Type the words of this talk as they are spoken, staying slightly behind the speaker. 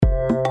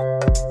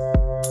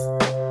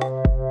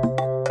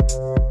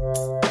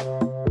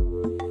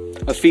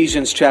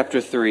Ephesians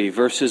chapter 3,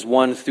 verses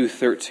 1 through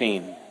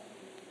 13.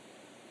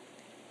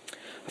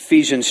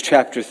 Ephesians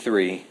chapter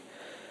 3,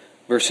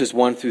 verses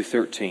 1 through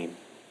 13.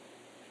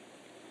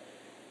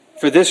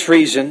 For this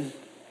reason,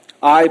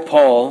 I,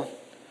 Paul,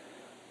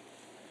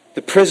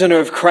 the prisoner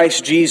of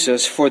Christ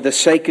Jesus, for the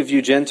sake of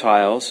you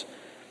Gentiles,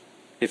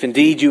 if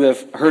indeed you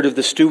have heard of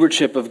the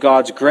stewardship of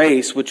God's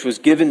grace, which was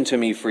given to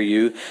me for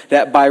you,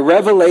 that by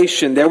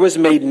revelation there was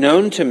made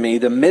known to me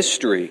the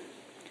mystery,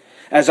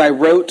 as I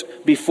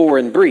wrote before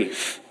in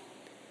brief.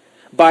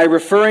 By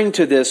referring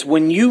to this,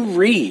 when you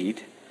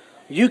read,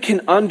 you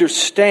can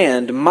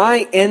understand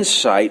my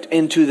insight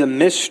into the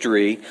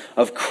mystery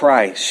of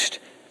Christ,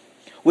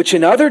 which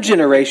in other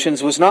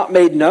generations was not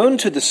made known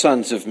to the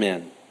sons of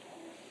men,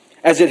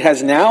 as it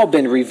has now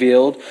been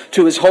revealed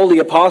to his holy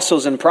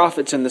apostles and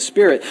prophets in the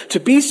Spirit. To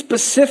be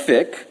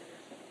specific,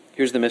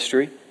 here's the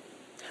mystery,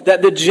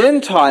 that the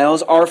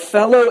Gentiles are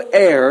fellow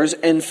heirs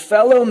and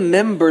fellow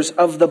members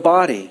of the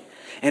body,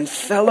 and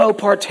fellow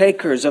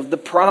partakers of the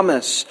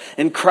promise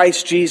in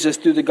Christ Jesus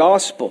through the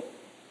gospel,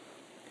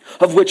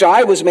 of which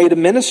I was made a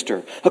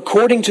minister,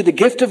 according to the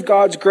gift of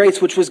God's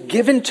grace, which was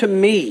given to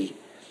me,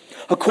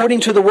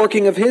 according to the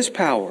working of his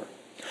power.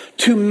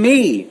 To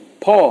me,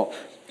 Paul,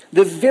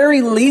 the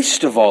very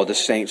least of all the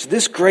saints,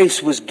 this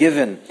grace was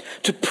given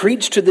to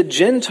preach to the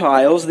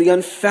Gentiles the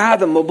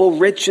unfathomable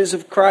riches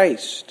of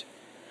Christ,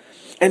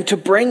 and to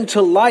bring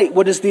to light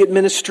what is the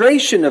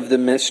administration of the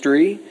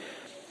mystery,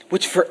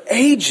 which for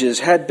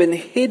ages had been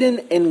hidden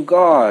in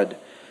God,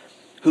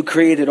 who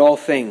created all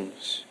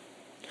things,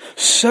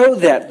 so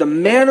that the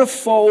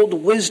manifold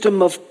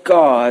wisdom of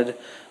God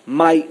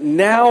might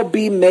now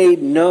be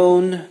made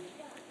known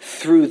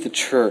through the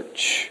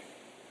church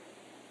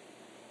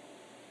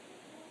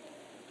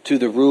to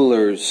the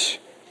rulers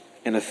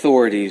and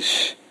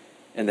authorities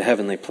in the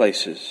heavenly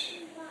places.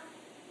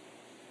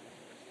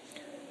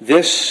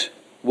 This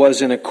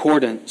was in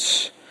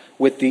accordance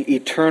with the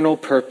eternal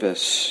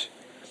purpose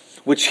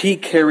which he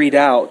carried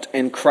out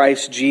in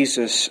Christ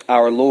Jesus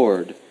our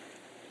Lord,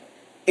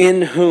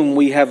 in whom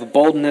we have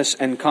boldness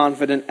and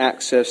confident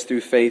access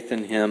through faith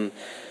in him.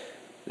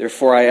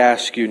 Therefore I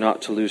ask you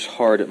not to lose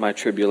heart at my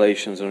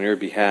tribulations on your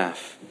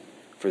behalf,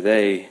 for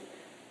they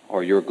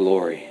are your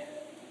glory.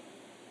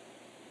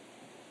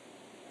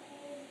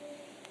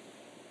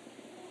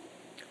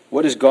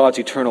 What is God's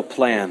eternal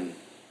plan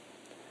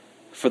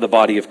for the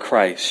body of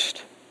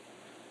Christ?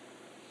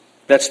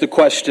 That's the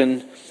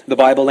question the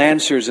Bible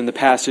answers in the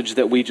passage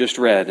that we just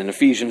read in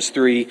Ephesians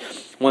 3,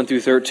 1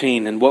 through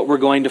 13. And what we're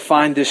going to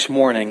find this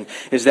morning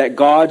is that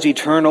God's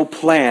eternal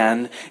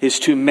plan is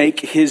to make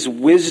his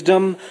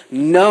wisdom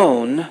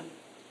known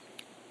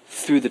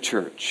through the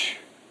church.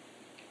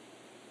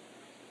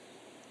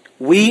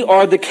 We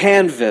are the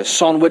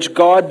canvas on which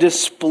God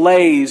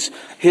displays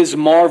his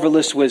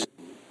marvelous wisdom.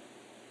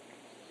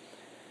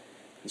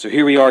 And so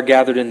here we are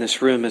gathered in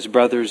this room as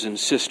brothers and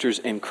sisters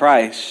in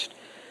Christ.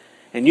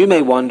 And you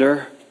may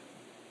wonder,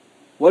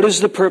 what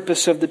is the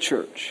purpose of the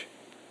church?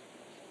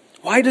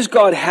 Why does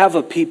God have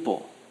a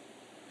people?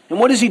 And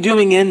what is he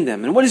doing in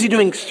them? And what is he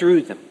doing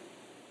through them?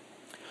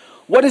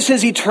 What is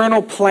his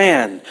eternal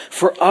plan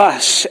for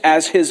us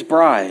as his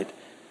bride?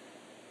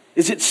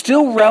 Is it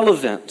still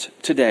relevant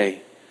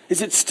today?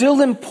 Is it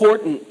still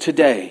important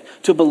today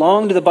to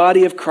belong to the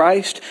body of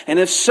Christ? And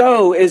if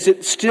so, is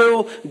it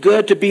still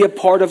good to be a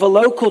part of a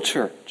local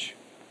church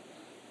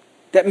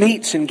that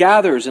meets and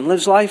gathers and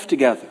lives life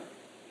together?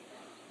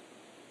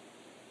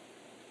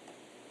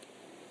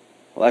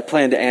 Well, I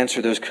plan to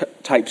answer those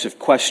types of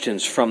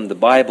questions from the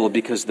Bible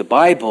because the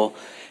Bible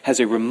has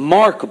a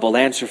remarkable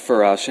answer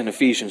for us in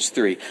Ephesians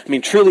 3. I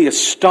mean, truly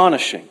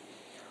astonishing,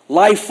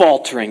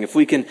 life-altering, if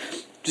we can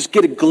just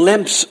get a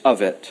glimpse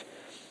of it.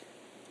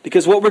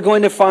 Because what we're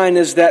going to find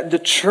is that the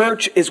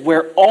church is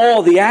where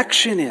all the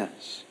action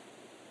is.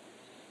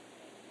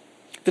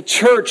 The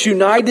church,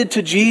 united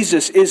to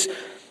Jesus, is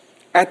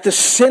at the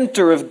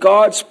center of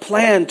God's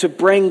plan to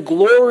bring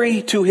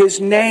glory to his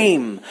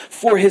name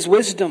for his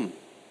wisdom.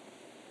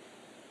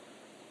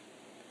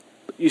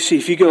 You see,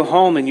 if you go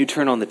home and you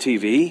turn on the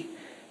TV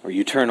or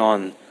you turn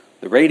on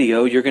the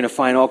radio, you're going to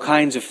find all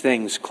kinds of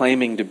things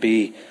claiming to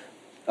be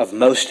of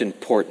most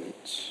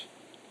importance.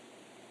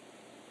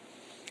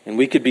 And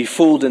we could be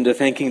fooled into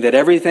thinking that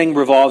everything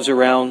revolves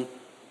around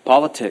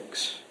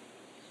politics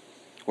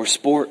or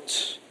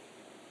sports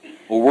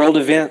or world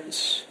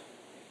events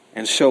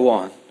and so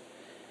on.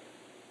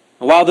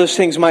 And while those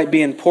things might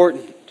be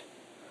important,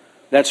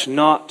 that's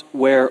not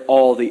where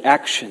all the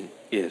action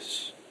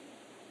is.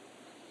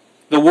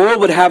 The world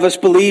would have us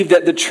believe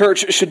that the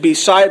church should be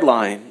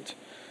sidelined,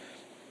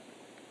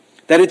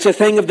 that it's a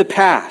thing of the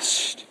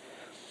past,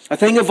 a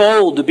thing of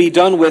old to be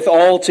done with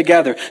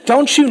altogether.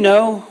 Don't you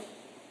know,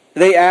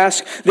 they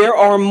ask, there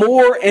are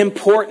more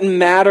important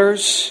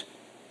matters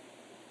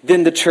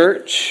than the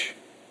church?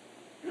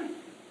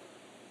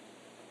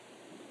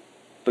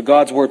 But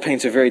God's Word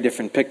paints a very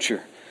different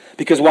picture.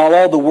 Because while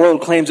all the world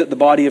claims that the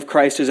body of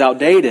Christ is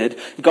outdated,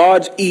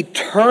 God's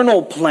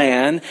eternal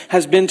plan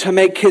has been to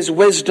make His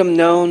wisdom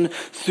known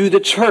through the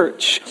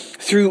church,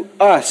 through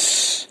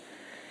us.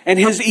 And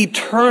His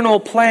eternal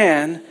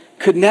plan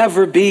could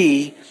never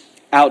be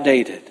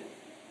outdated.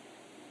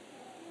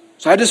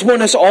 So I just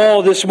want us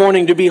all this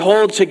morning to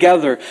behold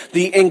together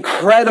the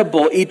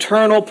incredible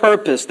eternal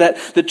purpose that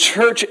the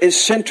church is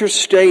center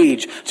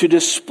stage to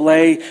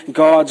display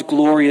God's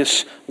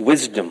glorious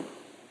wisdom.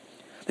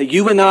 That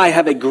you and I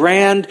have a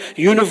grand,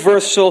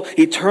 universal,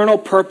 eternal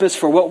purpose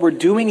for what we're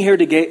doing here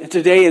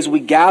today as we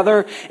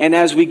gather and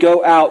as we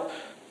go out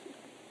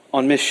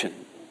on mission.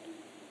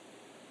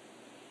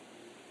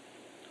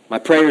 My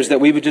prayer is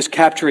that we would just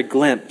capture a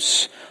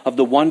glimpse of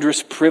the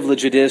wondrous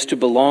privilege it is to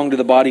belong to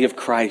the body of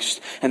Christ,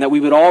 and that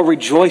we would all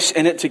rejoice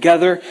in it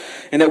together,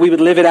 and that we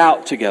would live it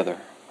out together.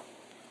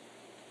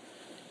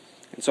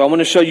 And so I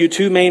want to show you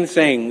two main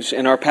things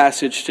in our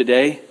passage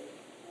today.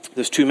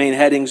 Those two main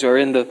headings are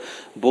in the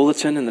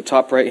bulletin in the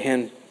top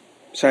right-hand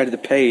side of the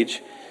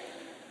page.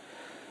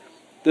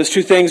 Those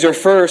two things are,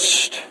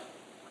 first,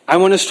 I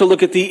want us to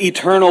look at the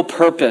eternal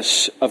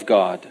purpose of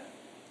God.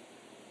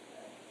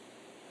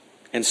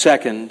 And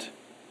second,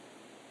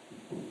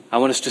 I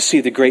want us to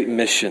see the great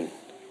mission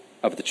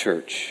of the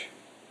church.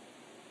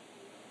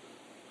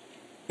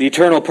 The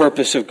eternal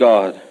purpose of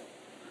God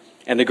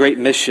and the great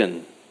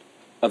mission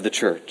of the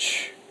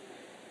church.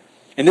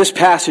 In this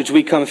passage,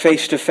 we come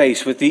face to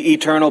face with the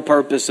eternal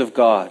purpose of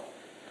God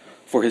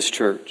for His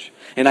church.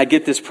 And I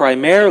get this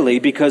primarily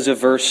because of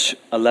verse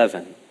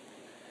 11.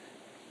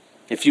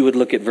 If you would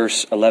look at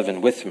verse 11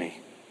 with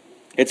me.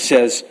 It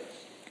says,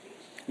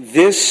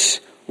 "This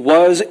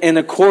was in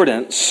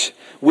accordance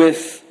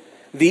with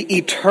the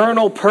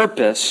eternal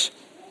purpose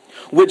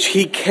which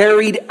He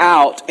carried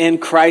out in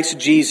Christ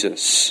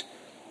Jesus,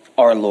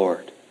 our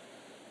Lord."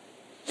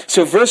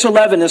 So verse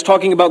 11 is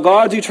talking about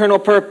God's eternal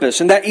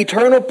purpose, and that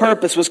eternal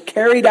purpose was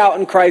carried out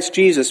in Christ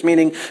Jesus,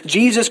 meaning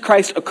Jesus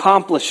Christ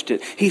accomplished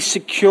it. He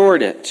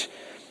secured it.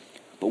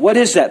 But what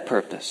is that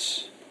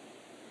purpose?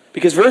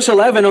 Because verse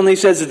 11 only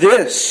says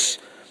this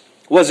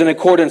was in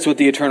accordance with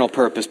the eternal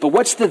purpose. But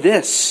what's the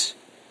this?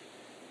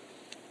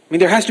 I mean,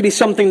 there has to be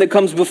something that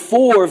comes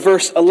before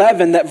verse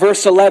 11 that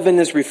verse 11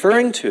 is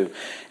referring to.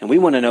 And we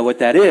want to know what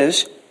that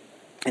is.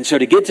 And so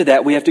to get to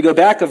that, we have to go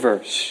back a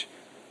verse.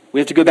 We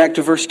have to go back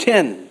to verse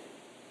 10.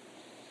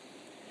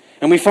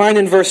 And we find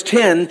in verse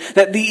 10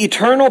 that the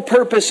eternal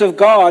purpose of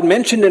God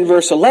mentioned in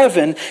verse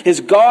 11 is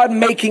God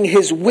making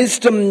His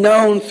wisdom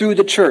known through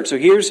the church. So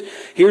here's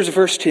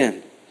verse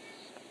 10.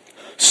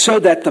 "So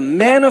that the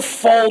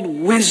manifold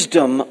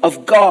wisdom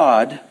of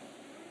God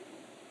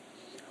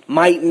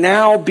might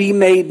now be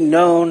made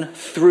known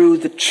through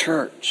the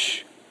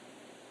church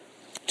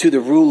to the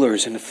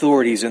rulers and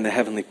authorities in the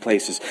heavenly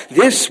places."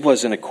 This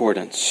was in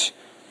accordance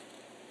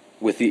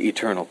with the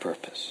eternal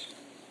purpose.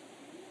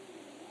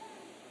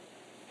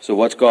 So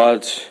what's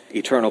God's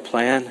eternal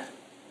plan?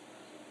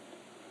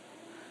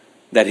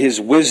 That His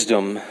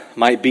wisdom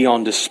might be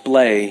on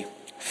display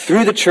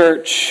through the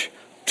church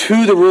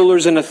to the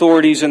rulers and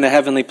authorities in the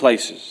heavenly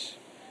places.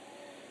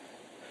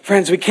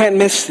 Friends, we can't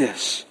miss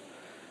this.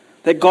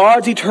 That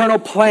God's eternal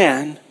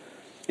plan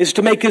is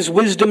to make His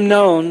wisdom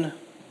known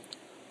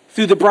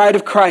through the bride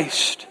of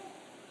Christ,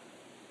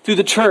 through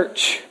the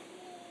church,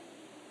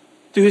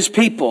 through His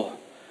people.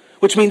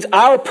 Which means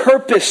our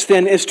purpose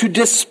then is to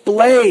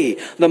display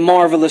the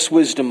marvelous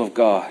wisdom of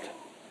God.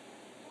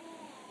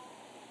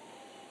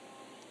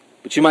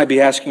 But you might be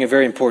asking a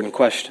very important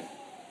question.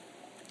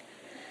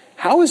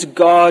 How is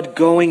God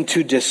going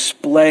to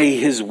display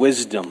His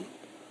wisdom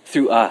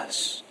through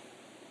us?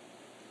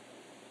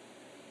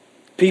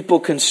 People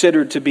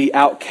considered to be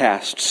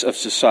outcasts of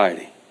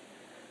society.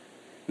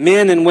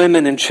 Men and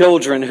women and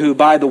children who,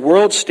 by the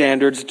world's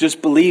standards,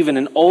 just believe in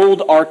an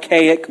old,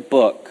 archaic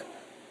book.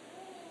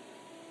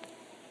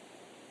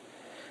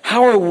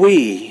 How are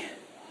we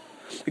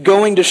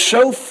going to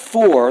show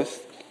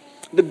forth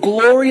the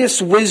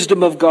glorious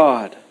wisdom of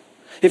God?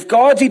 If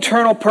God's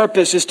eternal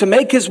purpose is to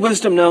make His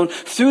wisdom known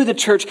through the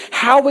church,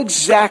 how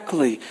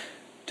exactly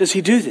does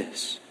He do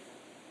this?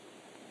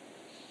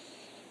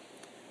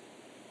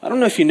 I don't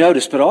know if you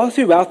noticed, but all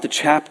throughout the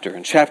chapter,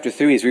 in chapter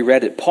 3 as we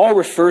read it, Paul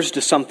refers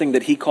to something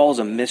that he calls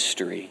a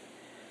mystery.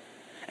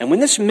 And when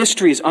this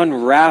mystery is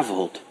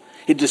unraveled,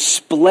 it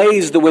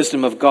displays the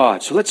wisdom of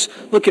God. So let's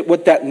look at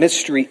what that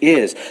mystery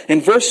is. In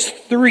verse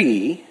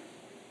 3,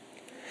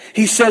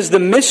 he says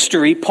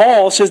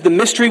Paul says the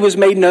mystery was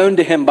made known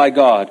to him by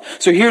God.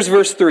 So here's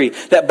verse 3,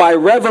 that by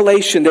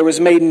revelation there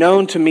was made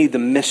known to me the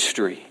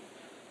mystery.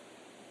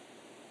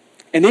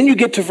 And then you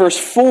get to verse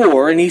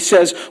 4, and he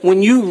says,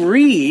 when you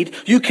read,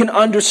 you can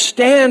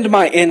understand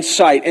my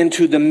insight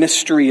into the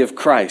mystery of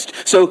Christ.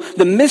 So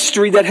the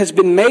mystery that has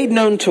been made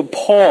known to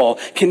Paul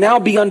can now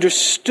be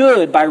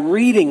understood by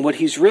reading what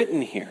he's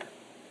written here.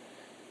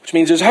 Which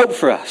means there's hope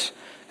for us,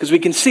 because we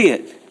can see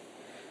it.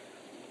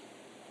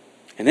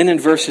 And then in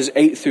verses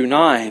 8 through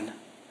 9,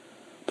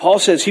 Paul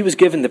says he was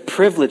given the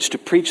privilege to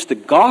preach the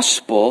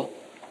gospel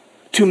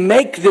to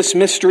make this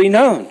mystery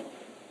known.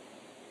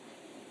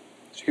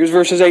 Here's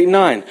verses 8 and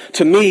 9.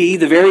 To me,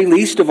 the very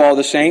least of all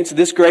the saints,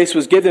 this grace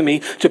was given me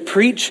to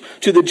preach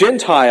to the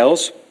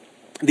Gentiles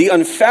the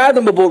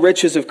unfathomable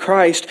riches of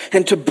Christ,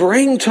 and to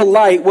bring to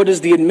light what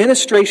is the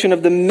administration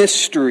of the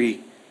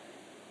mystery,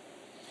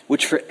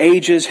 which for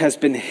ages has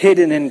been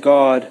hidden in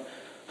God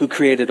who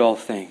created all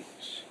things.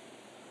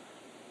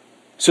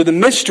 So the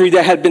mystery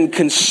that had been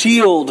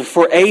concealed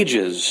for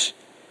ages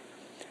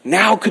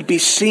now could be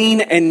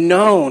seen and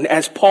known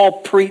as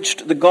Paul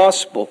preached the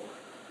gospel.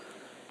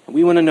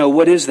 We want to know,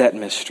 what is that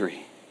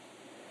mystery?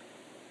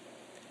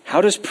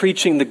 How does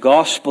preaching the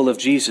gospel of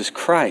Jesus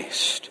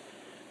Christ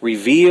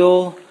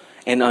reveal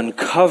and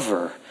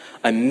uncover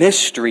a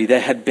mystery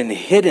that had been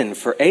hidden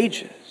for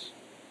ages?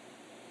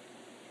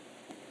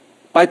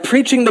 By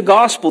preaching the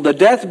gospel, the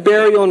death,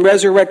 burial, and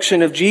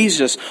resurrection of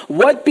Jesus,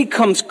 what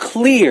becomes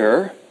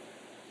clear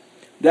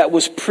that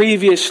was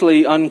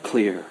previously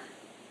unclear?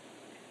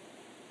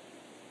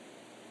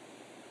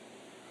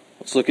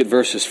 Let's look at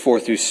verses 4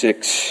 through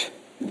 6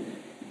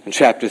 in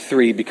chapter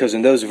 3, because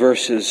in those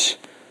verses,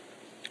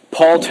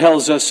 Paul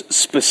tells us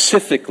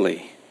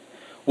specifically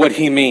what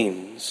he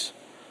means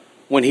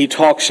when he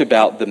talks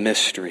about the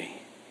mystery.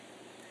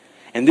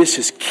 And this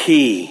is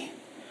key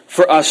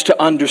for us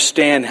to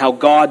understand how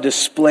God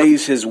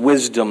displays His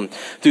wisdom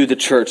through the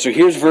church. So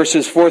here's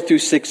verses 4 through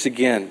 6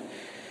 again.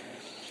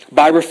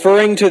 By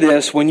referring to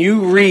this, when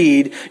you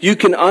read, you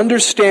can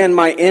understand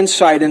my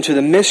insight into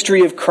the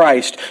mystery of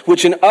Christ,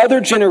 which in other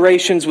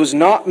generations was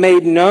not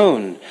made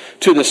known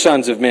to the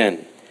sons of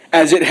men,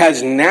 as it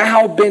has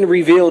now been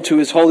revealed to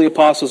His holy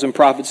apostles and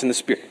prophets in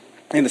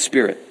the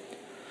Spirit.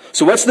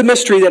 So what's the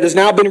mystery that has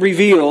now been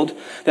revealed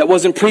that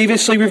wasn't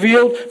previously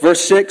revealed? Verse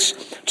 6,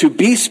 to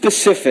be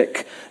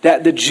specific,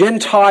 that the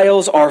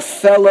Gentiles are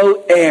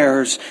fellow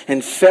heirs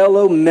and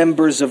fellow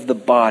members of the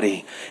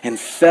body and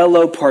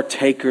fellow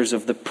partakers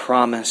of the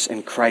promise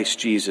in Christ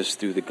Jesus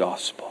through the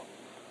gospel.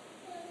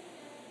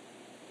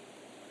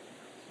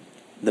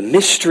 The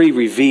mystery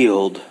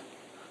revealed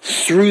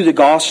through the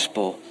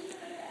gospel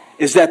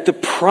is that the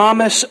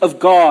promise of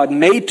God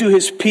made to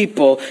His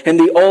people in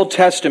the Old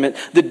Testament,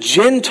 the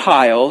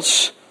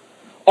Gentiles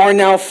are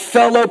now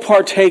fellow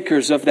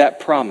partakers of that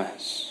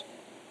promise.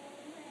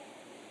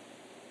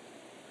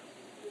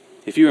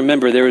 If you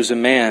remember, there was a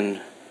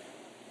man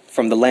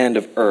from the land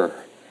of Ur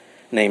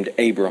named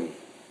Abram.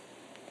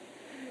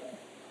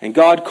 And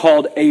God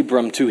called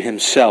Abram to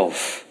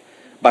Himself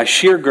by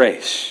sheer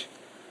grace.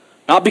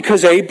 Not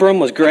because Abram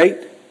was great,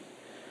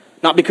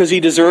 not because he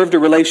deserved a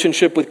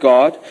relationship with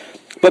God,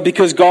 but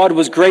because God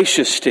was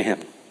gracious to him.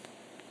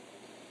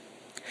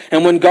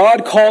 And when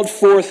God called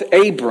forth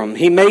Abram,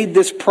 He made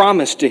this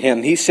promise to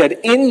him. He said,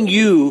 in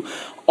you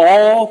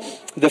all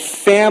the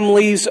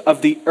families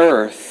of the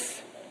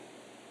earth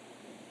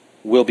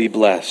will be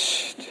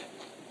blessed.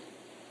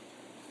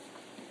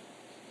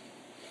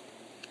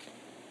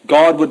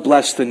 God would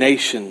bless the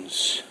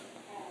nations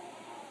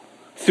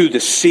through the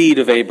seed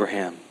of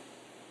Abraham.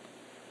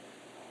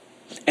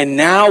 And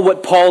now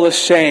what Paul is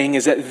saying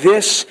is that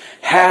this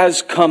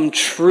has come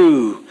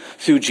true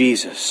through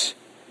Jesus.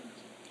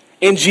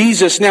 In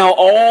Jesus, now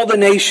all the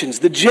nations,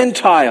 the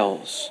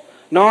Gentiles,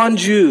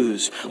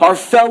 non-Jews, are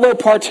fellow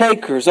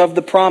partakers of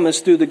the promise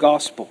through the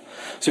gospel.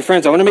 So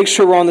friends, I want to make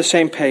sure we're on the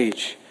same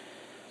page.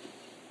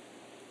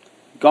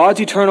 God's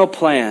eternal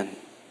plan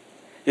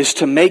is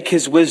to make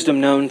His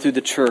wisdom known through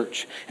the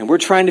church. And we're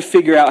trying to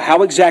figure out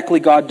how exactly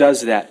God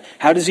does that.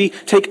 How does He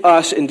take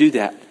us and do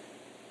that?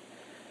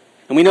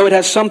 And we know it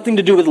has something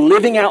to do with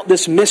living out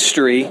this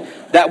mystery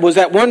that was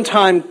at one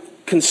time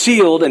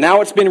concealed and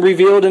now it's been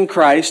revealed in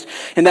Christ.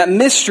 And that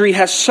mystery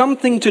has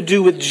something to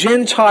do with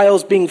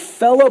Gentiles being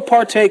fellow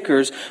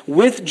partakers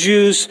with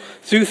Jews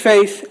through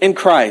faith in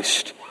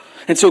Christ.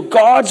 And so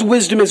God's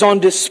wisdom is on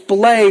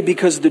display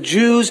because the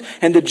Jews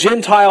and the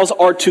Gentiles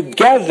are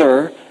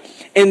together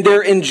in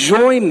their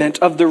enjoyment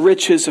of the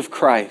riches of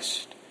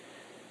Christ.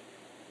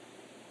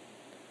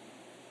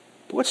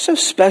 But what's so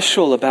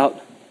special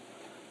about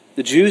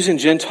the Jews and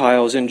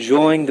Gentiles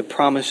enjoying the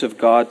promise of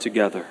God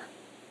together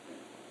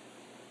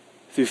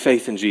through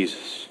faith in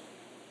Jesus?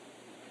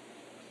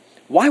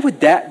 Why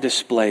would that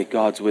display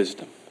God's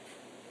wisdom?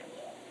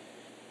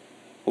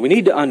 Well, we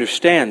need to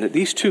understand that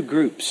these two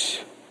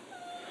groups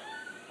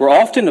were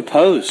often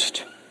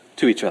opposed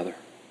to each other.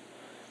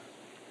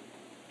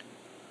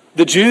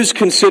 The Jews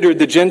considered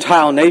the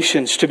Gentile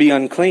nations to be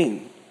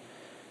unclean.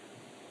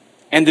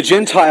 And the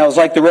Gentiles,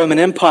 like the Roman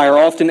Empire,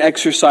 often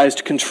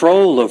exercised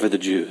control over the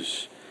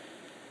Jews.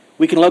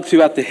 We can look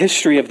throughout the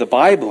history of the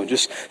Bible and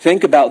just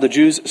think about the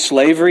Jews'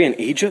 slavery in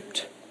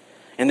Egypt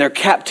and their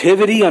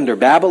captivity under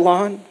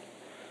Babylon.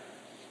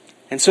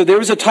 And so there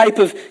was a type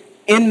of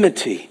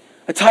enmity,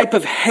 a type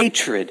of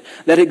hatred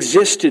that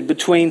existed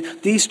between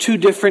these two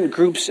different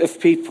groups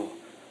of people,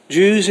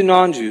 Jews and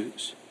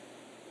non-Jews.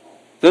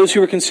 Those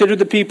who were considered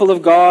the people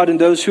of God and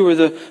those who were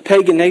the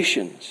pagan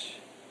nations.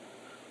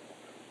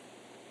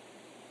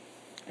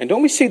 And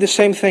don't we see the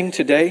same thing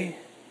today?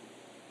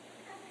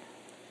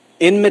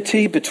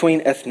 Enmity between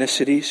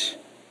ethnicities.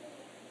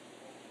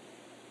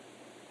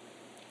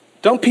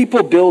 Don't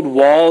people build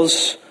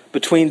walls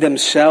between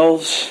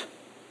themselves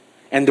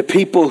and the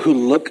people who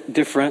look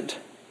different,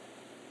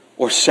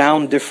 or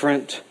sound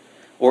different,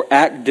 or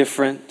act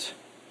different,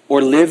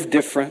 or live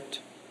different?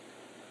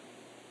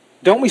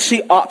 Don't we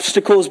see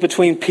obstacles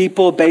between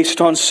people based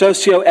on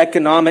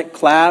socioeconomic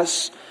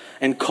class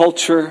and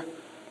culture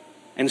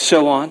and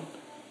so on?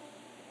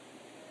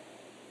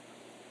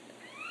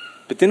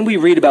 But then we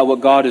read about what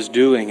God is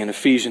doing in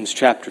Ephesians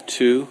chapter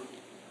 2,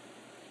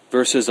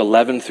 verses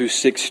 11 through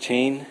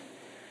 16,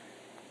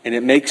 and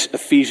it makes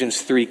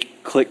Ephesians 3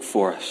 click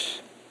for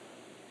us,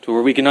 to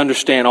where we can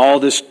understand all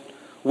this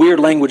weird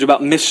language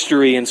about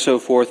mystery and so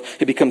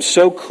forth. It becomes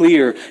so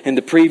clear in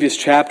the previous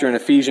chapter in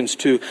Ephesians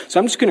 2. So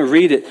I'm just going to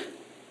read it.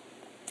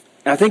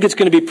 And I think it's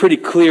going to be pretty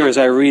clear as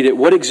I read it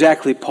what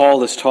exactly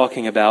Paul is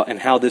talking about and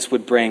how this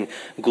would bring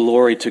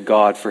glory to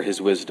God for his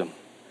wisdom,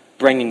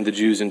 bringing the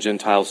Jews and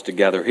Gentiles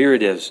together. Here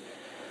it is.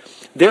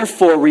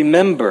 Therefore,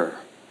 remember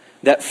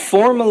that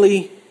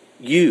formerly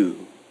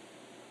you,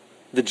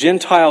 the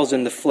Gentiles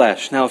in the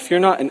flesh. Now, if you're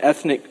not an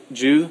ethnic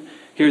Jew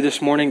here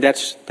this morning,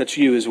 that's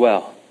you as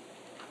well.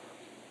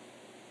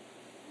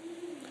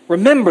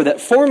 Remember that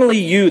formerly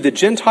you, the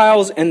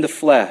Gentiles in the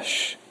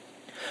flesh,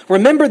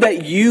 remember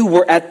that you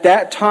were at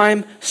that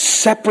time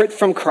separate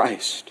from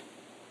Christ,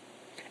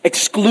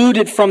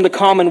 excluded from the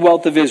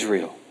commonwealth of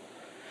Israel,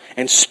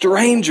 and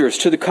strangers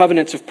to the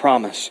covenants of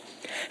promise,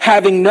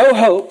 having no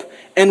hope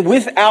and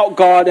without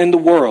God in the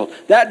world.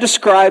 That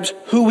describes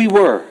who we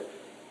were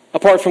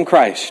apart from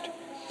Christ.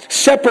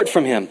 Separate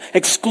from Him,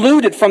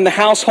 excluded from the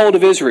household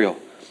of Israel,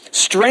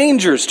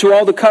 strangers to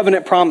all the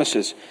covenant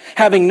promises,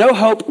 having no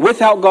hope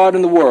without God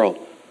in the world.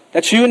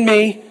 That's you and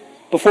me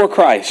before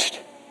Christ.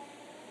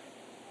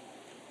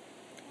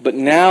 But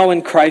now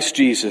in Christ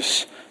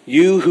Jesus,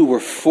 you who were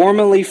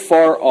formerly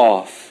far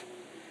off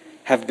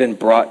have been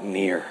brought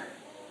near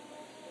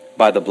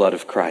by the blood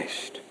of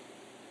Christ.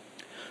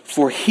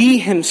 For He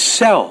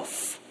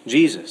Himself,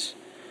 Jesus,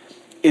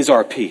 is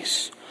our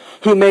peace,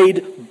 who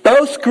made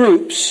both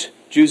groups,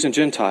 Jews and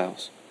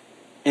Gentiles,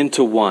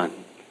 into one,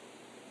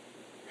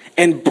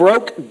 and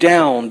broke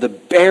down the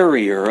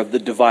barrier of the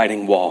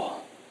dividing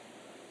wall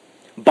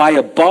by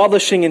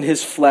abolishing in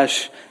His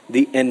flesh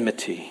the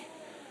enmity.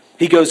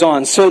 He goes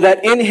on, so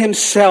that in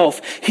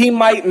Himself He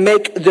might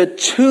make the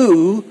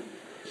two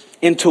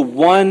into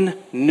one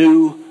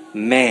new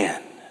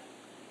man.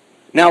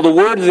 Now the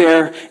word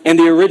there in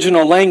the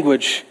original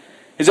language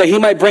is that He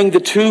might bring the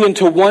two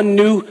into one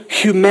new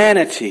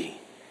humanity.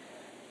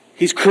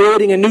 He's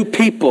creating a new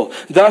people,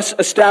 thus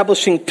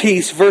establishing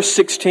peace. Verse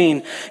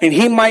 16, and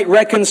He might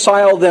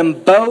reconcile them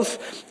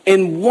both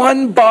in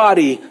one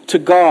body to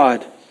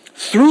God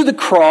through the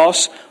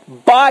cross,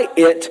 by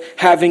it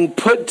having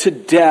put to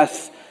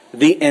death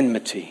the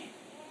enmity.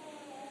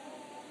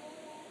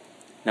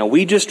 Now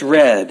we just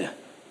read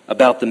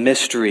about the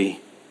mystery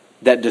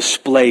that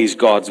displays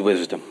God's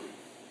wisdom.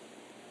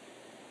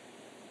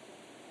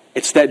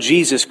 It's that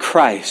Jesus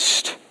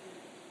Christ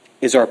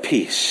is our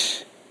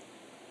peace.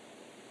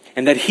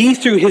 And that He,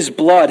 through His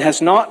blood,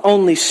 has not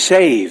only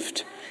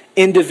saved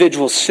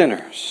individual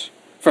sinners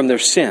from their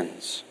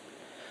sins,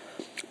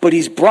 but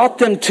He's brought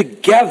them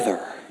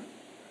together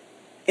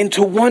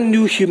into one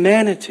new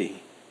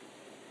humanity.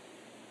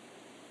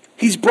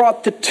 He's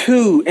brought the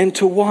two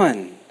into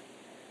one.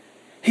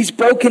 He's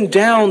broken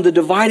down the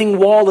dividing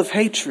wall of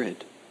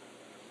hatred.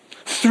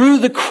 Through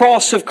the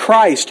cross of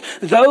Christ,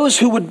 those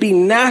who would be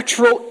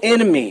natural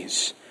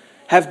enemies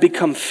have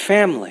become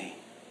family.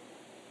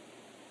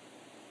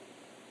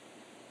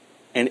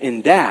 And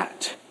in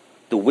that,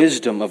 the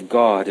wisdom of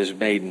God is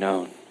made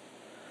known.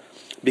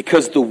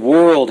 Because the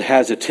world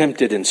has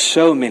attempted in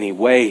so many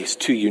ways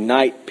to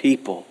unite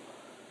people,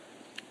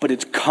 but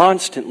it's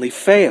constantly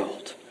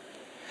failed.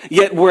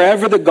 Yet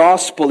wherever the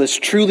gospel is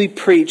truly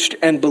preached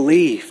and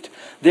believed,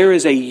 there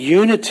is a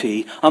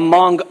unity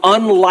among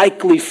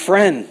unlikely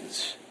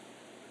friends.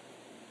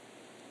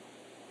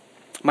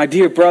 My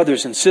dear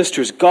brothers and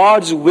sisters,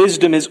 God's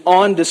wisdom is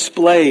on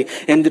display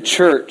in the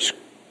church.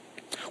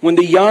 When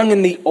the young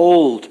and the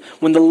old,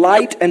 when the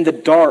light and the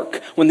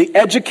dark, when the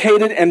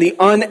educated and the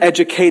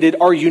uneducated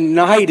are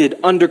united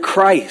under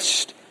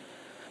Christ.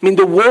 I mean,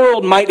 the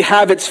world might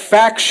have its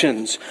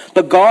factions,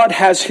 but God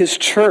has His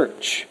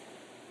church.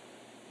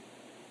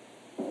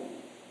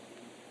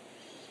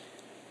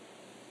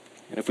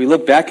 And if we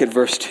look back at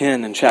verse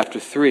 10 in chapter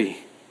 3,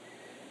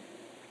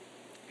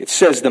 it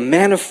says, the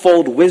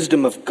manifold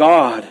wisdom of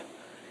God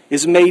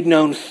is made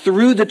known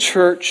through the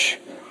church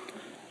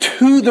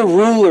to the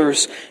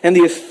rulers and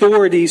the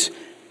authorities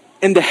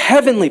in the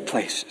heavenly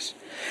places.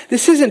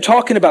 This isn't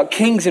talking about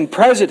kings and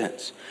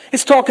presidents.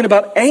 It's talking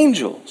about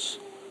angels.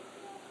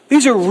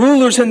 These are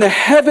rulers in the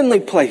heavenly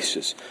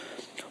places.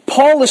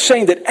 Paul is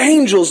saying that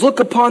angels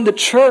look upon the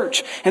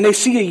church and they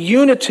see a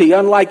unity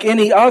unlike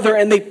any other,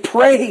 and they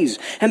praise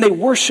and they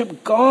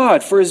worship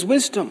God for His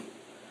wisdom.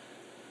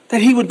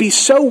 That He would be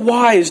so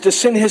wise to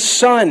send His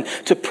Son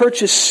to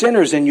purchase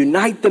sinners and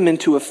unite them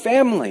into a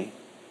family.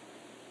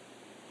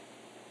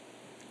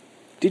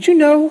 Did you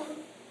know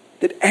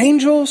that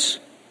angels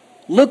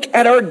look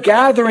at our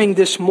gathering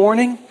this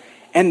morning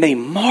and they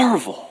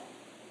marvel.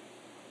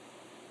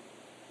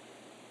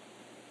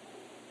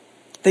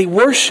 They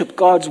worship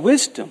God's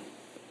wisdom.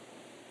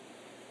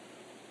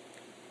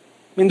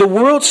 I mean, the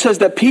world says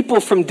that people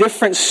from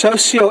different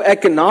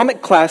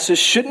socioeconomic classes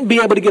shouldn't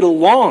be able to get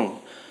along,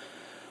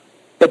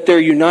 but they're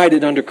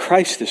united under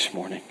Christ this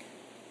morning,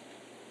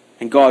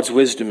 and God's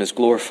wisdom is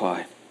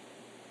glorified.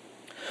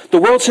 The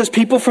world says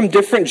people from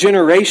different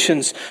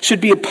generations should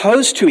be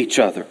opposed to each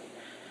other.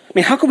 I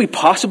mean, how can we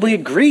possibly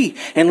agree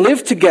and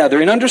live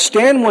together and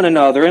understand one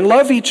another and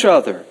love each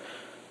other?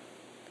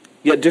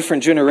 Yet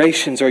different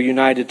generations are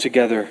united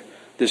together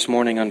this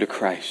morning under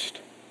Christ,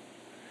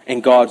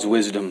 and God's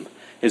wisdom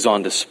is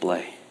on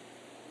display.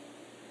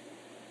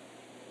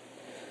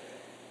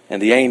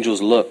 And the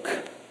angels look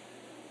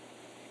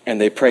and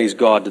they praise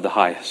God to the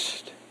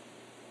highest.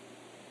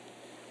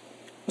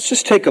 Let's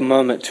just take a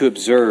moment to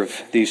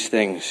observe these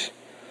things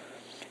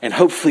and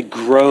hopefully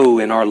grow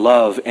in our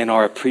love and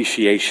our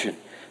appreciation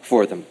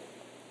for them.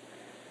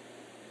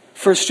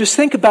 First, just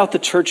think about the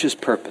church's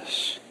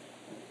purpose.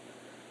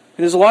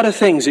 There's a lot of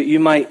things that you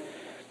might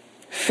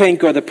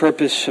think are the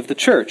purpose of the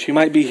church. You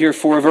might be here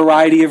for a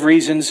variety of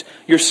reasons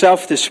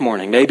yourself this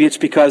morning. Maybe it's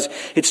because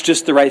it's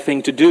just the right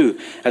thing to do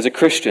as a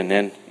Christian,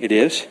 and it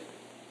is.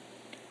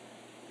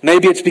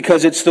 Maybe it's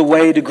because it's the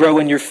way to grow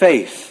in your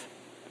faith,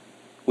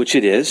 which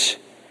it is.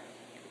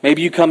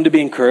 Maybe you come to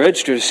be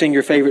encouraged or to sing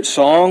your favorite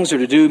songs or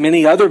to do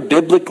many other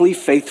biblically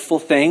faithful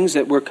things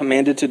that we're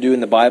commanded to do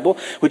in the Bible,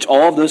 which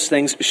all of those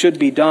things should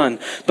be done.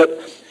 But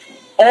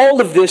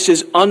all of this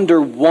is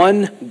under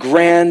one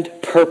grand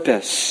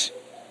purpose.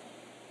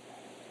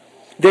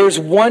 There's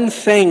one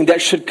thing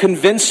that should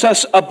convince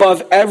us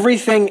above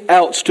everything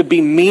else to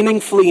be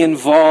meaningfully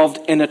involved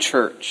in a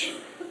church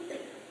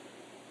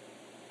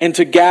and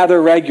to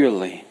gather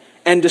regularly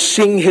and to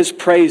sing His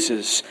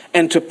praises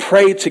and to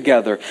pray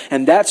together.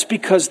 And that's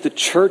because the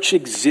church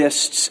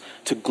exists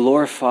to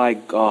glorify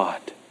God.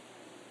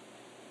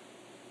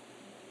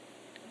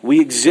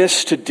 We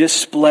exist to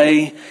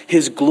display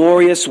His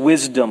glorious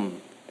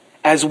wisdom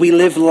as we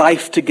live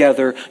life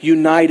together,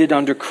 united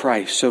under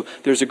Christ. So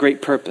there's a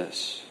great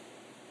purpose.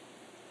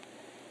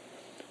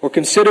 Or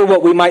consider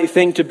what we might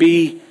think to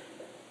be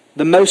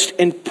the most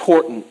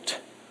important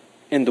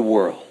in the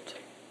world.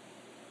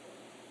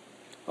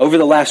 Over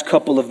the last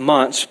couple of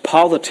months,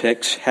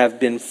 politics have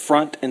been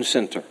front and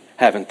center,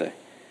 haven't they?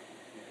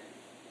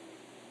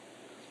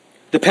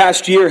 The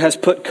past year has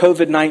put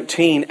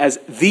COVID-19 as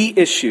the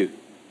issue,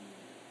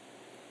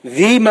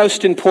 the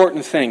most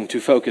important thing to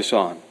focus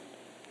on.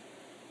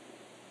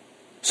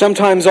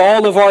 Sometimes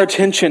all of our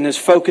attention is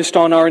focused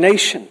on our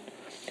nation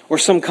or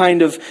some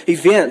kind of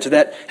event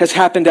that has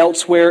happened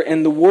elsewhere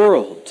in the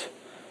world.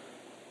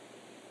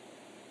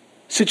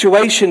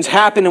 Situations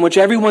happen in which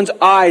everyone's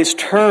eyes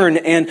turn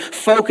and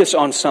focus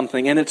on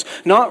something, and it's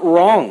not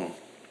wrong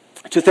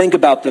to think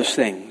about those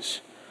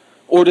things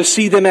or to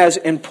see them as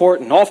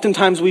important.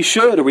 Oftentimes we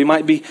should, or we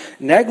might be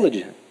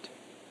negligent.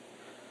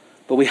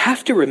 But we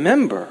have to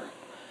remember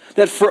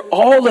that for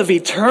all of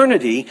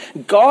eternity,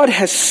 God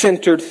has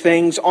centered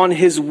things on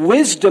His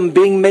wisdom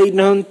being made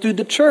known through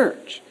the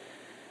church.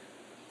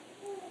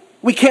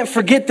 We can't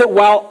forget that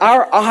while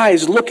our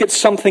eyes look at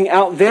something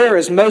out there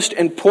as most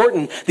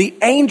important, the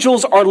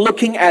angels are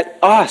looking at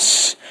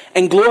us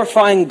and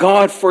glorifying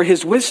God for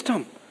His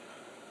wisdom.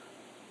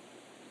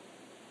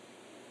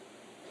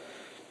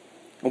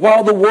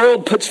 While the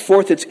world puts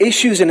forth its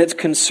issues and its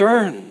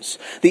concerns,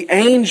 the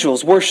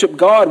angels worship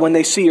God when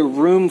they see a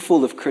room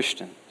full of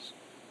Christians.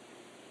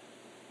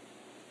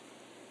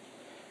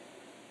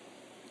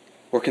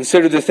 Or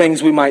consider the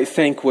things we might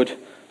think would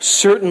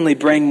certainly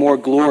bring more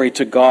glory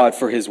to God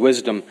for His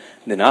wisdom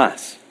than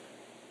us.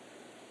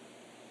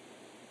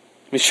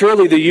 I mean,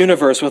 surely the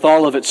universe with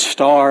all of its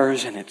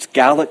stars and its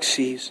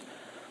galaxies,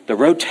 the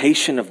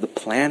rotation of the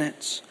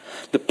planets,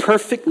 the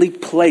perfectly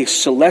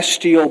placed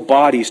celestial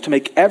bodies to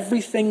make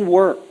everything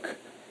work,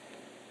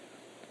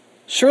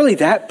 surely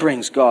that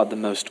brings God the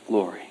most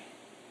glory.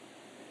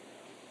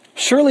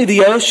 Surely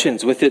the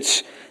oceans with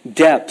its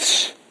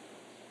depths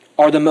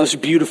are the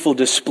most beautiful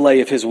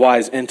display of His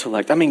wise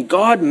intellect. I mean,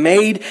 God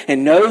made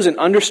and knows and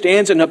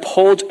understands and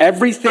upholds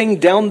everything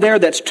down there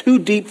that's too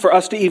deep for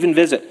us to even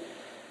visit.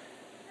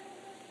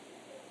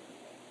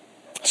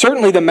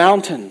 Certainly the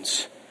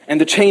mountains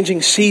and the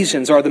changing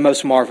seasons are the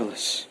most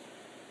marvelous.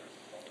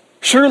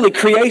 Surely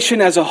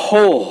creation as a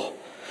whole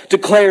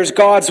declares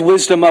God's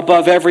wisdom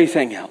above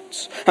everything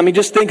else. I mean,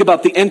 just think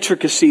about the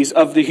intricacies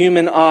of the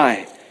human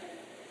eye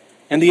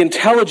and the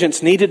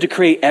intelligence needed to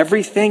create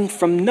everything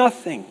from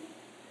nothing.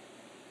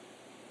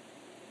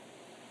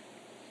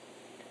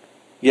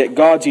 Yet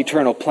God's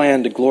eternal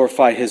plan to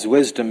glorify His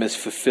wisdom is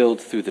fulfilled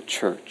through the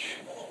church.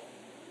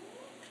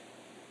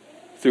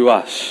 Through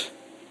us.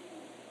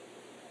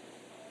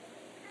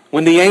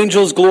 When the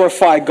angels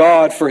glorify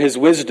God for His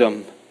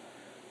wisdom,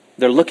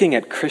 they're looking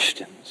at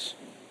Christians.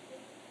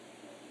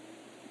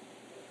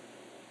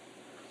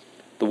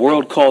 The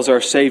world calls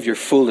our Savior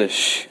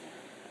foolish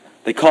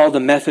They call the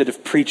method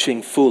of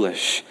preaching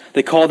foolish.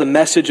 They call the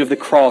message of the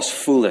cross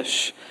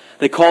foolish.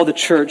 They call the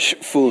church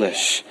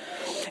foolish.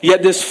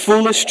 Yet this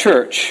foolish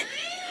church,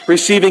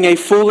 receiving a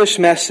foolish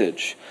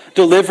message,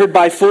 delivered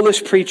by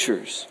foolish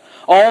preachers,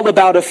 all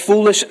about a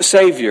foolish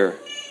Savior,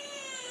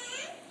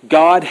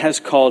 God has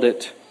called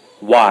it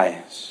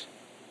wise.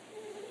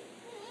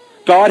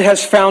 God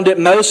has found it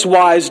most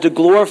wise to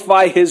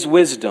glorify His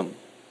wisdom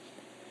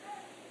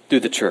through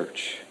the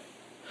church.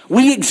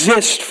 We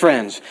exist,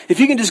 friends. If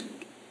you can just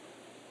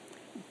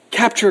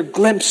capture a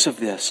glimpse of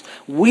this.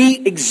 We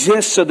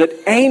exist so that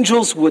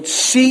angels would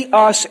see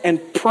us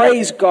and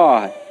praise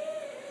God.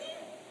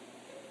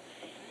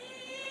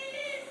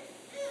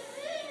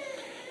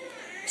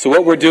 So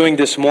what we're doing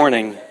this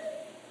morning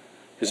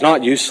is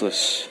not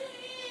useless.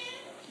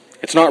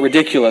 It's not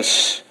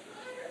ridiculous.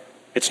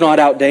 It's not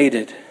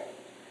outdated.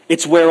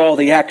 It's where all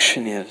the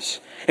action is.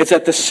 It's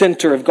at the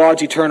center of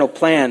God's eternal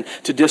plan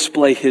to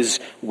display His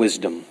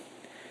wisdom.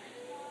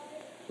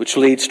 Which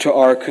leads to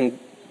our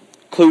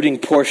concluding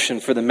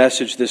portion for the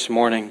message this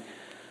morning,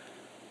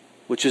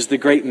 which is the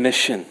great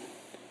mission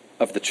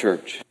of the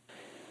church.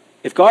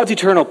 If God's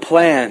eternal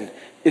plan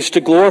is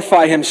to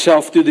glorify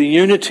Himself through the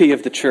unity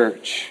of the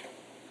church,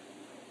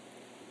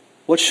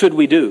 what should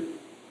we do?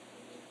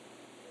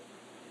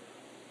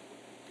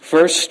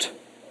 First,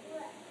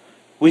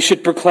 we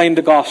should proclaim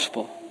the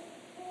gospel.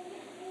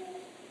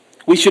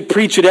 We should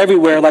preach it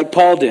everywhere like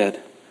Paul did.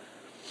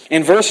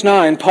 In verse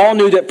 9, Paul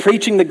knew that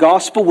preaching the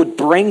gospel would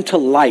bring to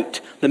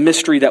light the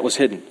mystery that was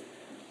hidden.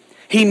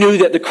 He knew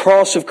that the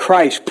cross of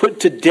Christ put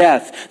to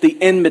death the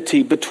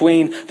enmity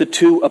between the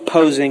two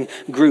opposing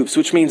groups,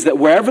 which means that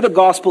wherever the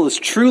gospel is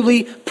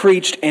truly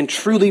preached and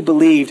truly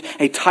believed,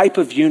 a type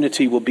of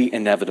unity will be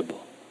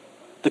inevitable.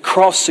 The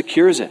cross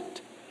secures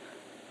it.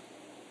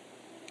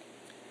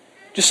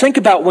 Just think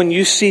about when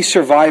you see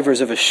survivors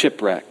of a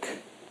shipwreck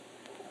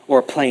or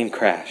a plane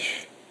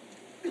crash.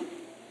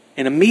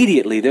 And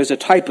immediately there's a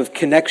type of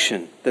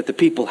connection that the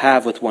people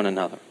have with one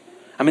another.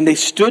 I mean, they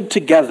stood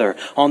together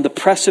on the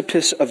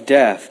precipice of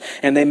death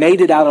and they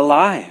made it out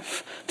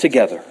alive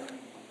together.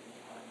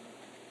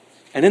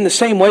 And in the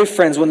same way,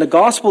 friends, when the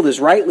gospel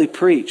is rightly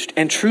preached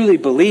and truly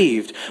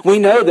believed, we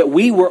know that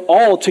we were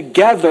all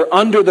together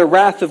under the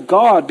wrath of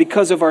God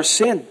because of our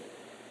sin.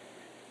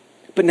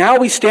 But now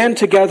we stand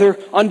together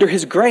under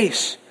His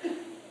grace.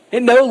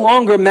 It no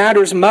longer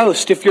matters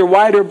most if you're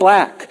white or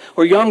black,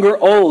 or young or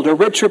old, or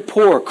rich or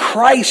poor.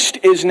 Christ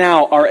is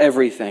now our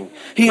everything.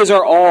 He is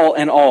our all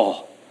and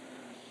all.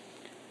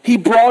 He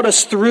brought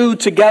us through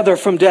together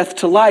from death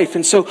to life.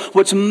 And so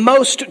what's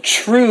most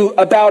true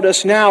about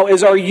us now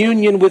is our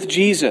union with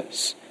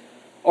Jesus,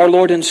 our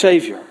Lord and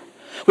Savior.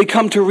 We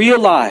come to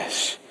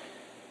realize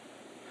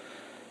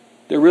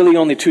there are really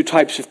only two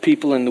types of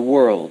people in the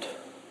world: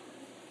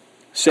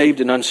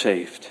 saved and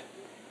unsaved,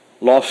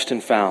 lost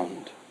and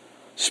found,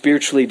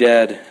 spiritually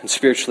dead and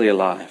spiritually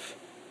alive.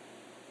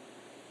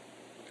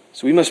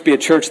 So we must be a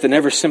church that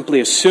never simply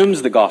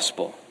assumes the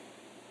gospel.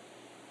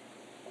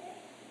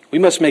 We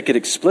must make it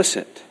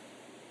explicit.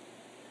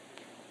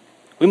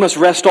 We must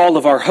rest all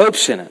of our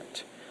hopes in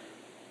it.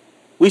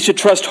 We should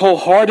trust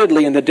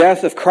wholeheartedly in the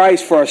death of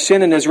Christ for our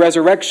sin and His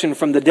resurrection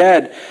from the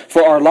dead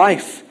for our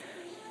life.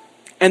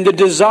 And the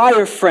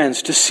desire,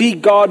 friends, to see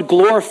God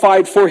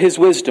glorified for His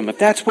wisdom, if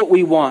that's what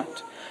we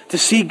want, to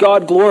see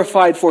God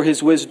glorified for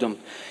His wisdom,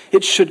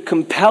 it should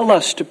compel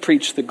us to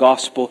preach the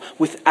gospel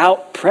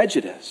without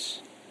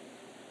prejudice.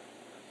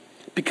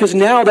 Because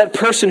now that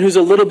person who's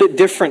a little bit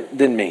different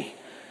than me,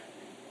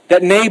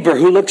 that neighbor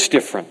who looks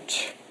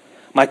different,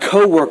 my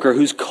coworker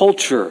whose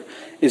culture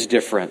is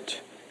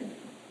different,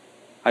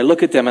 I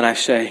look at them and I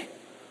say,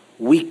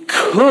 we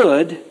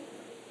could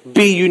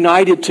be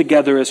united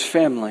together as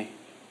family.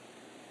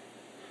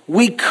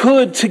 We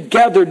could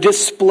together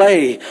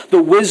display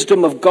the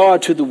wisdom of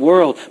God to the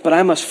world, but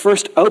I must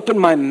first open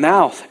my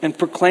mouth and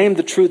proclaim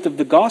the truth of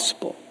the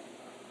gospel.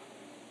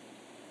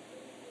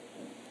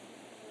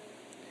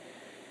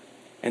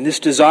 And this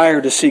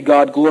desire to see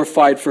God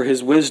glorified for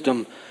His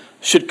wisdom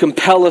should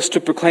compel us to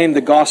proclaim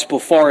the gospel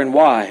far and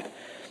wide.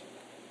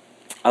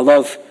 I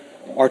love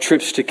our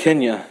trips to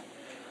Kenya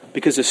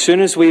because as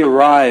soon as we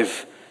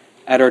arrive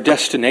at our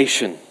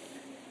destination,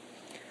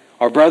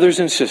 our brothers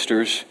and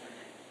sisters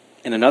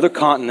in another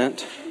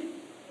continent,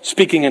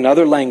 speaking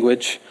another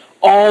language,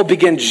 all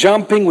begin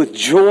jumping with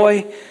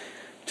joy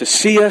to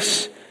see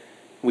us.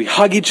 We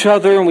hug each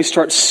other and we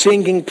start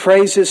singing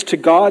praises to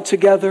God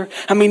together.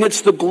 I mean,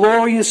 it's the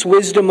glorious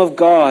wisdom of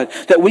God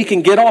that we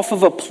can get off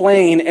of a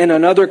plane in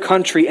another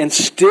country and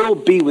still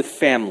be with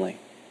family.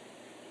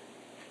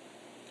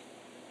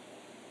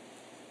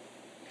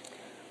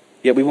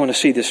 Yet we want to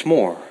see this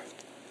more,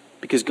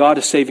 because God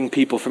is saving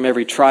people from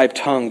every tribe,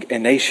 tongue,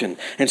 and nation.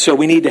 And so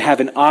we need to have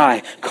an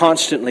eye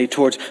constantly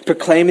towards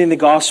proclaiming the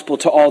gospel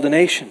to all the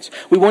nations.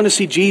 We want to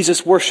see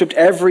Jesus worshipped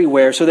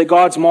everywhere so that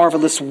God's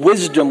marvelous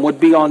wisdom would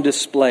be on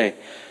display.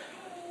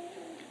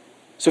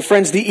 So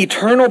friends, the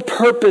eternal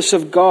purpose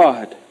of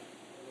God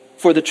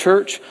for the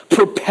church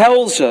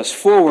propels us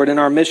forward in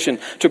our mission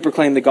to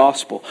proclaim the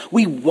gospel.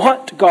 We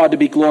want God to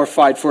be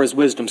glorified for His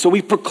wisdom, so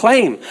we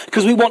proclaim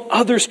because we want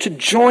others to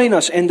join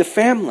us in the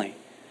family.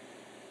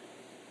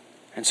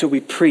 And so we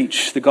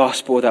preach the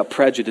gospel without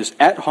prejudice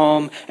at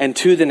home and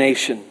to the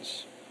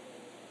nations.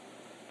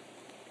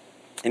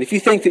 And if you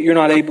think that you're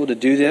not able to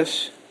do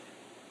this,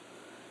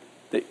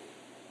 that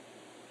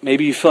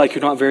maybe you feel like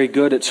you're not very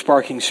good at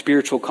sparking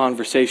spiritual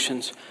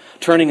conversations,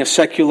 turning a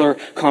secular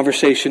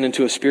conversation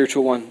into a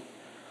spiritual one,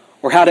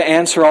 or how to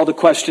answer all the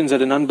questions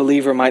that an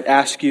unbeliever might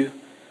ask you,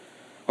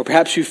 or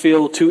perhaps you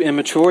feel too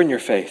immature in your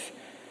faith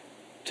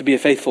to be a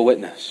faithful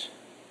witness,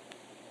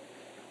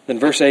 then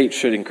verse 8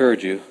 should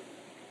encourage you,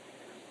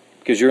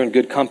 because you're in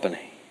good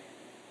company.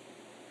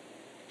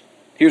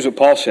 Here's what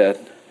Paul said: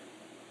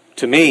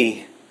 "To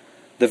me,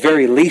 the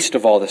very least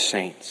of all the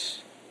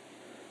saints,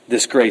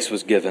 this grace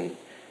was given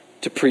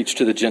to preach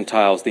to the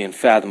Gentiles the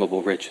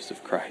unfathomable riches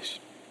of Christ."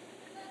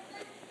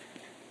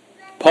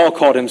 Paul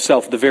called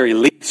himself the very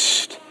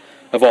least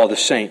of all the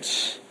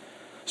saints.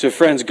 So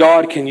friends,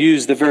 God can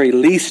use the very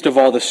least of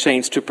all the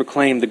saints to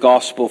proclaim the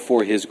gospel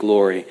for His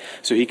glory.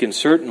 So He can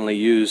certainly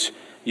use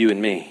you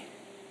and me.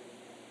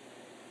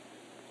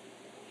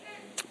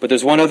 But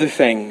there's one other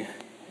thing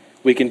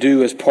we can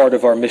do as part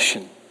of our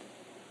mission.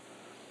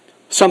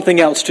 Something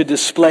else to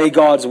display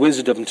God's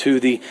wisdom to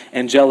the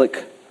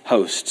angelic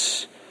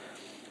hosts.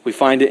 We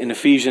find it in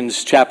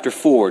Ephesians chapter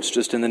 4. It's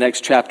just in the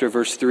next chapter,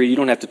 verse 3. You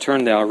don't have to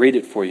turn there. I'll read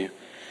it for you.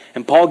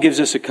 And Paul gives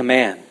us a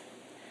command.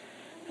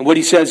 And what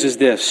he says is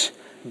this: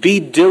 "Be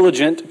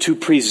diligent to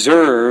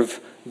preserve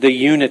the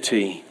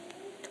unity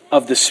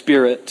of the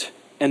Spirit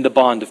and the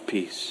bond of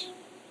peace."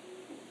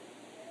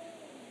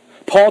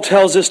 Paul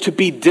tells us to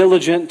be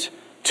diligent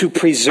to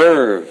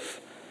preserve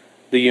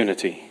the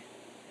unity.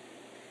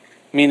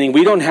 Meaning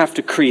we don't have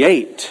to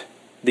create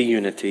the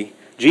unity.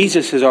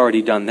 Jesus has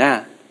already done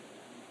that.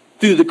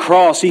 Through the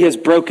cross, He has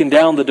broken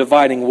down the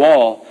dividing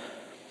wall.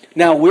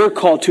 Now we're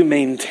called to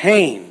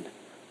maintain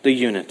the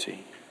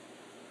unity.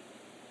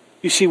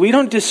 You see, we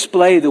don't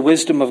display the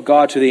wisdom of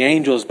God to the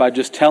angels by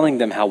just telling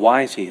them how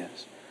wise He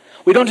is.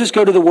 We don't just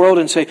go to the world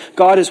and say,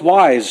 God is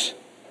wise.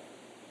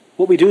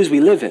 What we do is we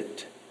live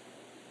it.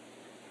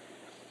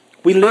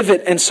 We live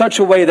it in such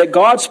a way that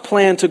God's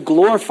plan to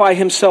glorify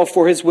Himself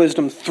for His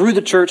wisdom through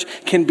the church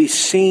can be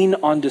seen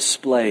on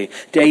display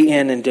day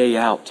in and day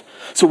out.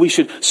 So we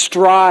should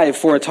strive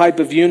for a type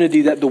of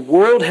unity that the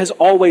world has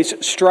always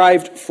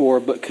strived for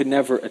but could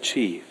never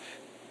achieve.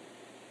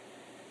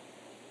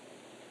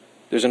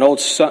 There's an old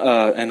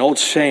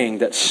saying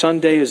that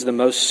Sunday is the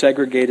most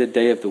segregated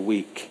day of the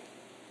week.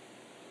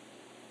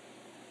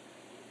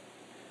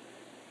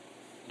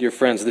 Dear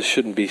friends, this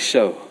shouldn't be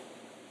so.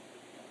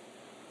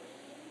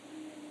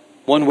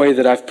 One way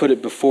that I've put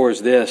it before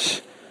is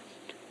this: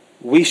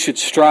 we should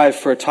strive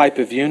for a type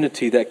of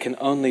unity that can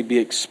only be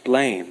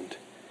explained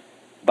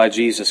by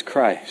Jesus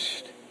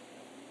Christ.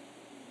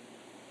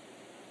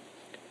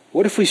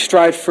 What if we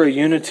strive for a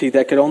unity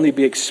that could only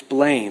be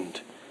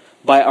explained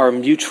by our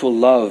mutual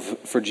love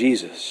for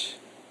Jesus?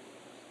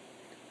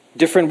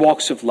 Different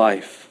walks of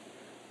life,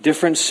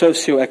 different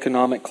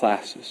socioeconomic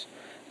classes,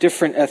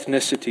 different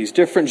ethnicities,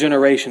 different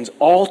generations,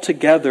 all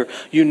together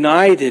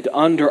united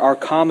under our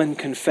common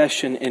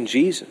confession in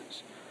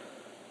Jesus.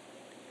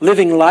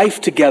 Living life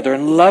together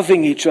and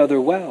loving each other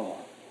well.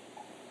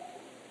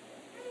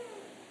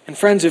 And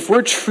friends, if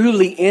we're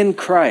truly in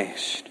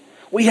Christ,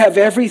 we have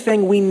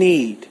everything we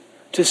need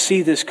to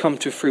see this come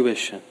to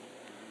fruition.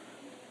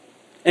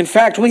 In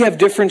fact, we have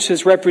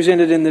differences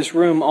represented in this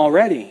room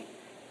already,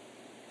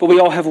 but we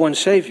all have one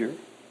Savior.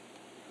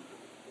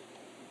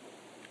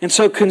 And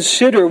so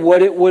consider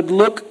what it would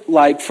look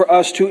like for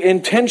us to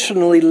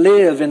intentionally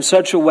live in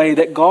such a way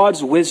that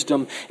God's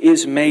wisdom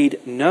is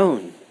made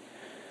known.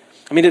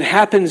 I mean, it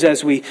happens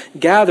as we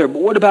gather,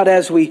 but what about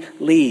as we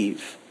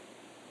leave?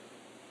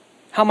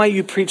 How might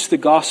you preach the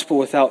gospel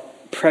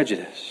without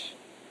prejudice?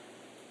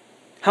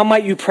 How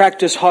might you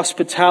practice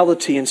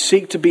hospitality and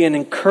seek to be an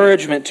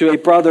encouragement to a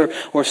brother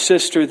or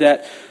sister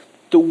that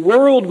the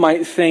world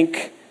might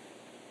think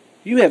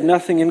you have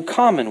nothing in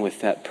common with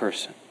that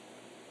person?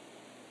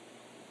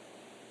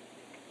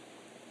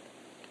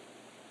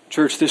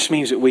 Church, this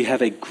means that we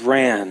have a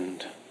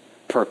grand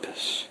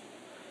purpose.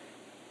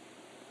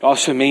 It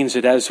also means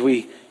that as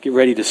we get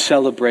ready to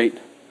celebrate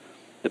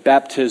the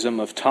baptism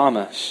of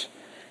Thomas,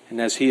 and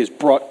as he is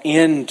brought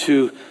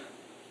into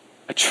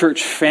a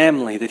church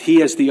family, that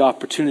he has the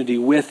opportunity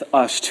with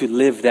us to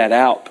live that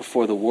out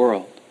before the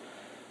world.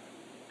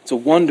 It's a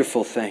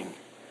wonderful thing.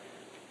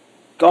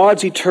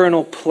 God's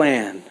eternal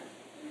plan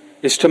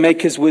is to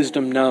make His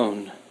wisdom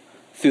known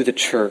through the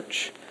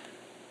church.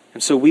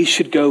 And so we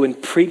should go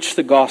and preach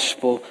the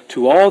gospel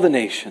to all the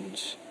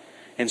nations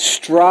and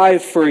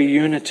strive for a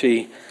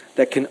unity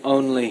that can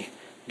only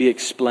be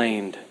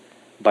explained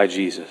by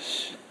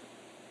Jesus.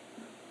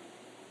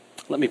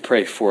 Let me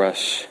pray for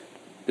us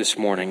this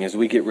morning as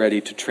we get ready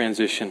to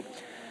transition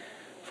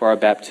for our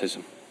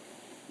baptism.